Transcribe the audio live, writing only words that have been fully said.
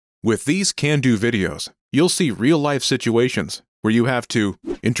With these can-do videos, you'll see real-life situations where you have to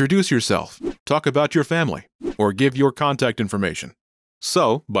introduce yourself, talk about your family, or give your contact information.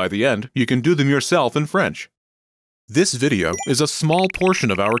 So, by the end, you can do them yourself in French. This video is a small portion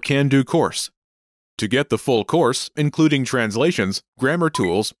of our can-do course. To get the full course, including translations, grammar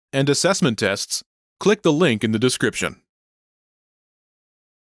tools, and assessment tests, click the link in the description.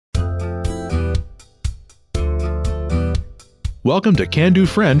 Welcome to Can Do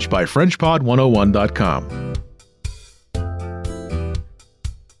French by FrenchPod101.com.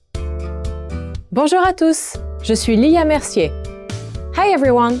 Bonjour à tous, je suis Lia Mercier. Hi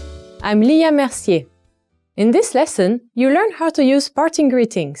everyone, I'm Lia Mercier. In this lesson, you learn how to use parting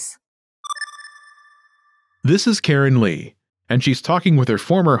greetings. This is Karen Lee, and she's talking with her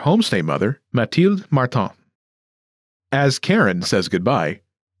former homestay mother, Mathilde Martin. As Karen says goodbye,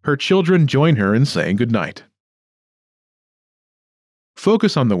 her children join her in saying goodnight.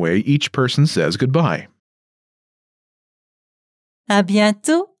 Focus on the way each person says goodbye. À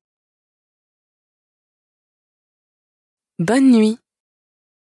bientôt. Bonne nuit.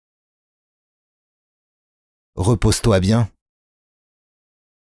 Repose-toi bien.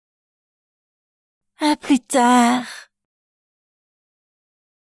 À plus tard.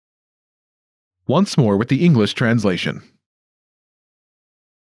 Once more with the English translation.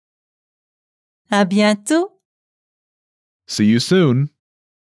 À bientôt. See you soon.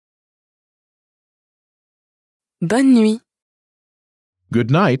 Bonne nuit. Good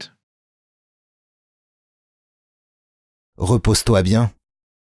night. Repose-toi bien.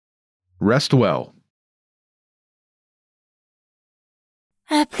 Rest well.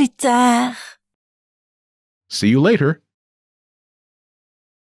 À plus tard. See you later.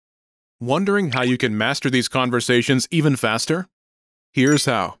 Wondering how you can master these conversations even faster? Here's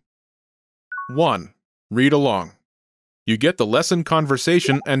how. 1. Read along. You get the lesson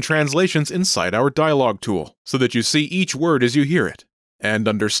conversation and translations inside our dialogue tool so that you see each word as you hear it and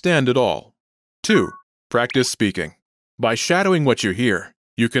understand it all. 2. Practice speaking. By shadowing what you hear,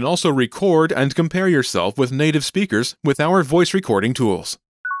 you can also record and compare yourself with native speakers with our voice recording tools.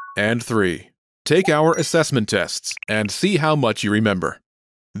 And 3. Take our assessment tests and see how much you remember.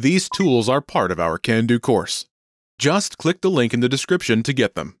 These tools are part of our Can Do course. Just click the link in the description to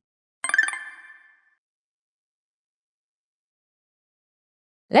get them.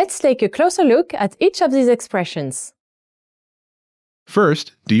 Let's take a closer look at each of these expressions.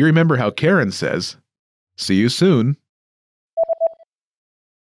 First, do you remember how Karen says, "See you soon"?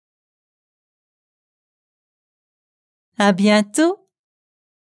 À bientôt.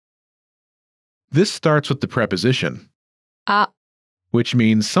 This starts with the preposition, À. which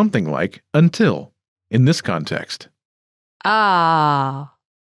means something like until, in this context. À.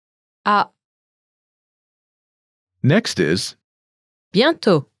 À. Next is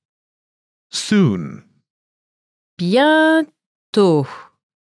Bientôt. soon. Bientôt.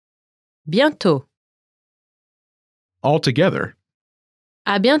 Bientôt. Altogether,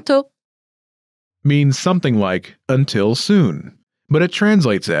 À bientôt. means something like until soon, but it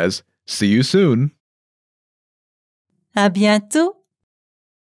translates as see you soon. À bientôt.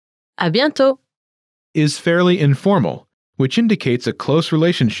 À bientôt. Is fairly informal, which indicates a close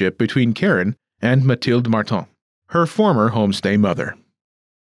relationship between Karen and Mathilde Martin, her former homestay mother.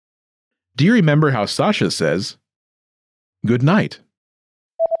 Do you remember how Sasha says, "Good night"?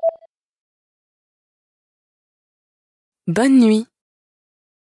 Bonne nuit.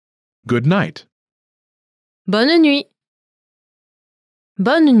 Good night Bonne nuit.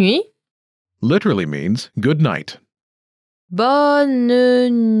 Bonne nuit. literally means good night. Bonne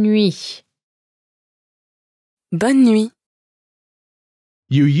nuit. Bonne nuit.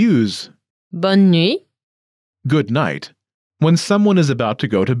 You use Bonne nuit. good night when someone is about to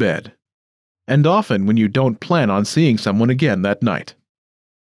go to bed, and often when you don't plan on seeing someone again that night.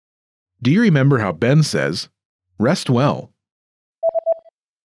 Do you remember how Ben says, "Rest well"?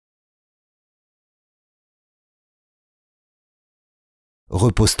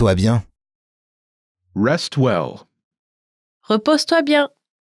 Repose-toi bien. Rest well. Repose-toi bien.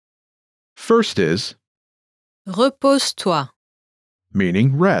 First is Repose-toi.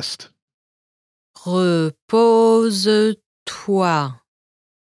 meaning rest. Repose-toi.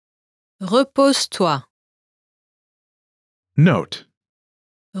 Repose-toi. Note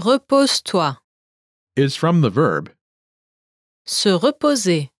Repose-toi. is from the verb Se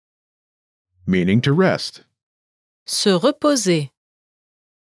reposer. meaning to rest. Se reposer.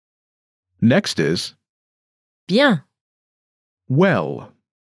 Next is Bien. well.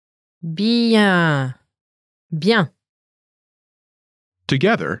 Bien. Bien.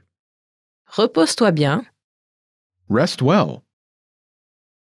 Together, Repose-toi bien. rest well.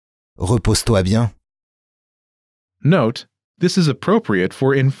 Repose-toi bien. Note, this is appropriate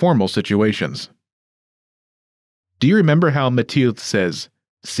for informal situations. Do you remember how Mathilde says,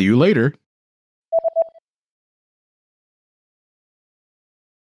 "See you later"?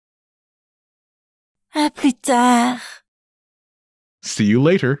 À plus tard. See you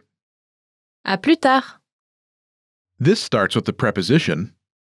later. À plus tard. This starts with the preposition,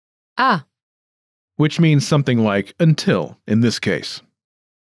 À. which means something like until in this case.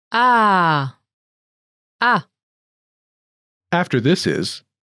 À. À. After this is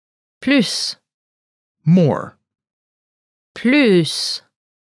Plus. more. Plus.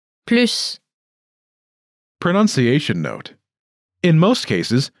 Plus. Pronunciation note. In most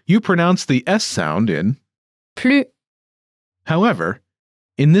cases, you pronounce the S sound in. Plus. However,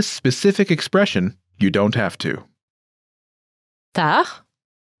 in this specific expression, you don't have to. Tard.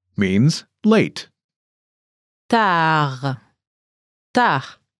 Means late. Tard. Tard.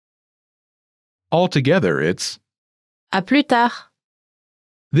 Altogether, it's. À plus tard.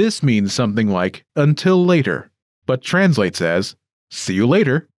 This means something like until later, but translates as see you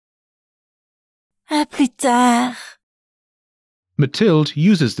later. À plus tard. Mathilde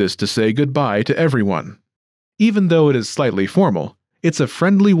uses this to say goodbye to everyone. Even though it is slightly formal, it's a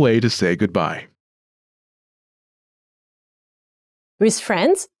friendly way to say goodbye. With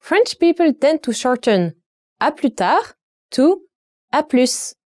friends, French people tend to shorten à plus tard to à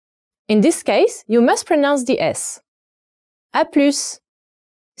plus. In this case, you must pronounce the S. À plus.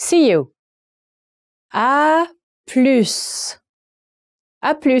 See you. À plus.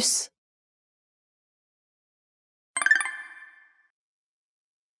 À plus.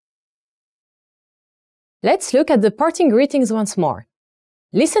 Let's look at the parting greetings once more.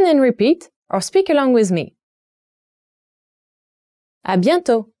 Listen and repeat, or speak along with me. À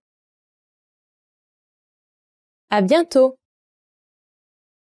bientôt. À bientôt.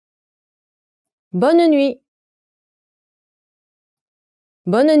 Bonne nuit.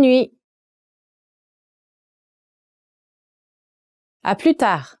 Bonne nuit. À plus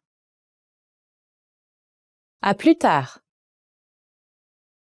tard. À plus tard.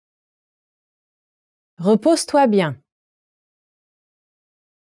 Repose-toi bien.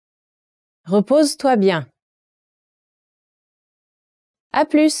 Repose-toi bien. À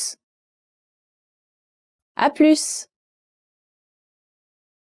plus. À plus.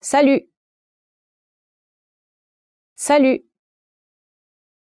 Salut. Salut.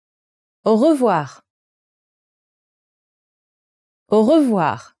 Au revoir. Au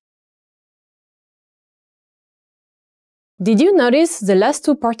revoir. Did you notice the last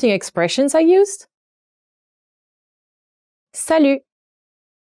two parting expressions I used? Salut.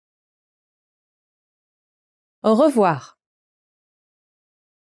 Au revoir.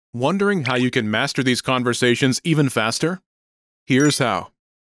 Wondering how you can master these conversations even faster? Here's how.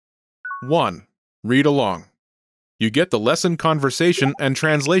 1. Read along. You get the lesson conversation and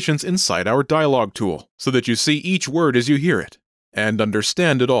translations inside our dialogue tool, so that you see each word as you hear it and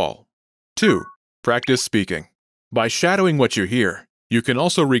understand it all. 2. Practice speaking. By shadowing what you hear, you can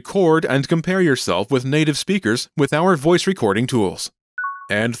also record and compare yourself with native speakers with our voice recording tools.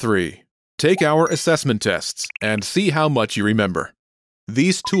 And 3. Take our assessment tests and see how much you remember.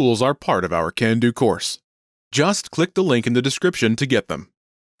 These tools are part of our Can-Do course. Just click the link in the description to get them.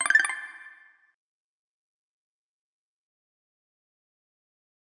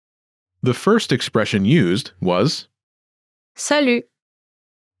 The first expression used was Salut.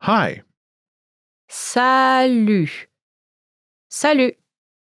 hi. Salut. Salut.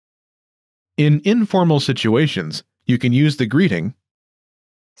 In informal situations, you can use the greeting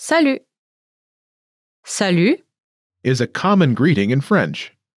Salut. Salut. is a common greeting in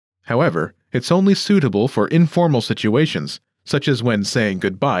French. However, it's only suitable for informal situations, such as when saying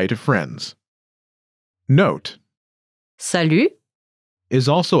goodbye to friends. Note: Salut. is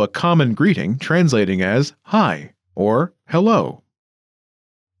also a common greeting translating as hi or hello.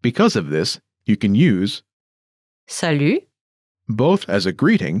 Because of this, you can use Salut. both as a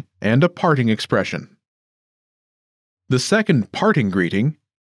greeting and a parting expression. The second parting greeting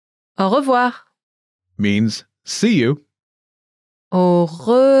Au revoir. means see you. Au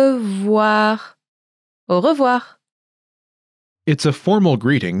revoir. Au revoir. It's a formal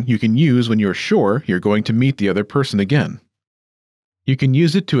greeting you can use when you're sure you're going to meet the other person again. You can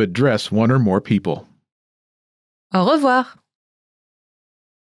use it to address one or more people. Au revoir.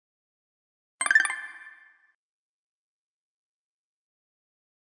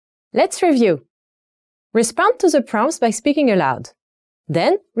 Let's review. Respond to the prompts by speaking aloud.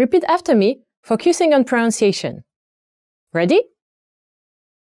 Then, repeat after me, focusing on pronunciation. Ready?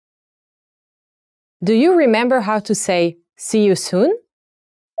 Do you remember how to say, see you soon?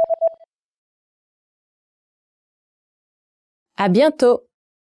 À bientôt.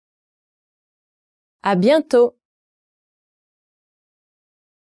 À bientôt.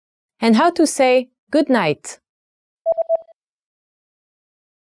 And how to say good night.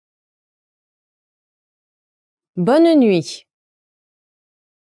 Bonne nuit.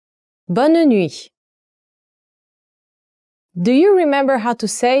 Bonne nuit. Do you remember how to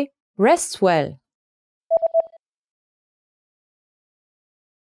say rest well?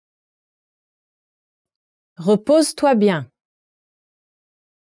 Repose-toi bien.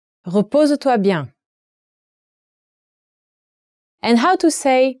 Repose-toi bien. And how to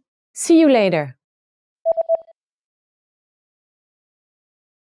say see you later.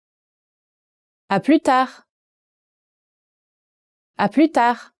 À plus tard. À plus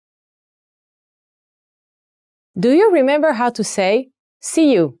tard. Do you remember how to say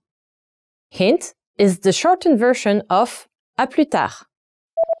see you? Hint is the shortened version of à plus tard.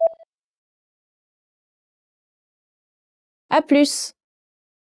 À plus.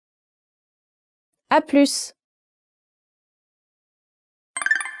 À plus.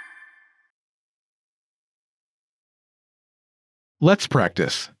 Let's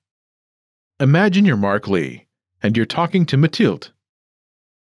practice. Imagine you're Mark Lee, and you're talking to Mathilde.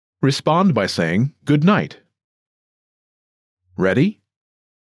 Respond by saying good night. Ready?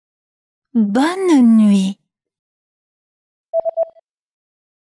 Bonne nuit.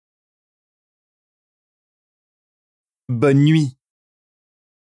 Bonne nuit.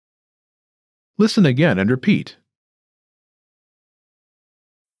 Listen again and repeat.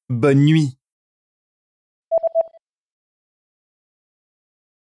 Bonne nuit.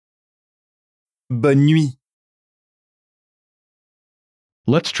 Bonne nuit.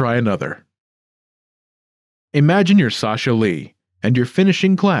 Let's try another. Imagine you're Sasha Lee, and you're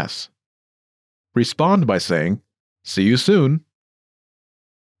finishing class. Respond by saying, see you soon.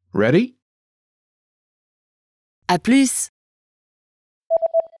 Ready? À plus.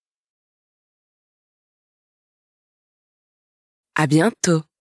 À bientôt.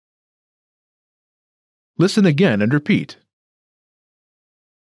 Listen again and repeat.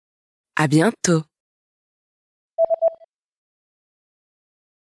 À bientôt.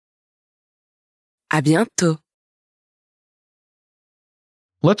 À bientôt.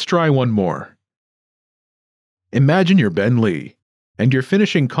 Let's try one more. Imagine you're Ben Lee, and you're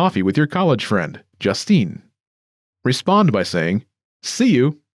finishing coffee with your college friend, Justine. Respond by saying, see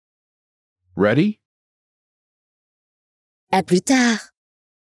you. Ready? À plus tard.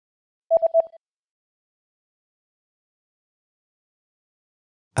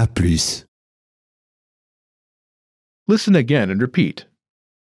 À plus. Listen again and repeat.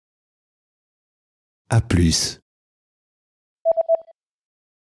 À plus.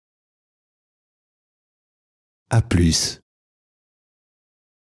 À plus.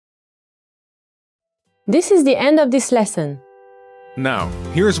 This is the end of this lesson. Now,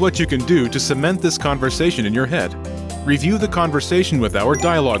 here's what you can do to cement this conversation in your head. Review the conversation with our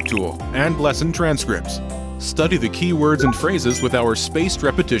dialogue tool and lesson transcripts. Study the key words and phrases with our spaced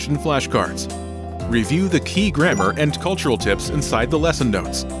repetition flashcards. Review the key grammar and cultural tips inside the lesson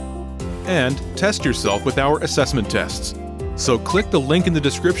notes. And test yourself with our assessment tests. So click the link in the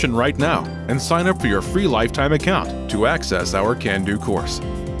description right now and sign up for your free lifetime account to access our Can-Do course.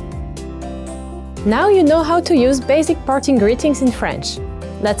 Now you know how to use basic parting greetings in French.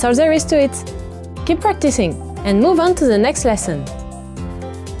 That's all there is to it. Keep practicing and move on to the next lesson.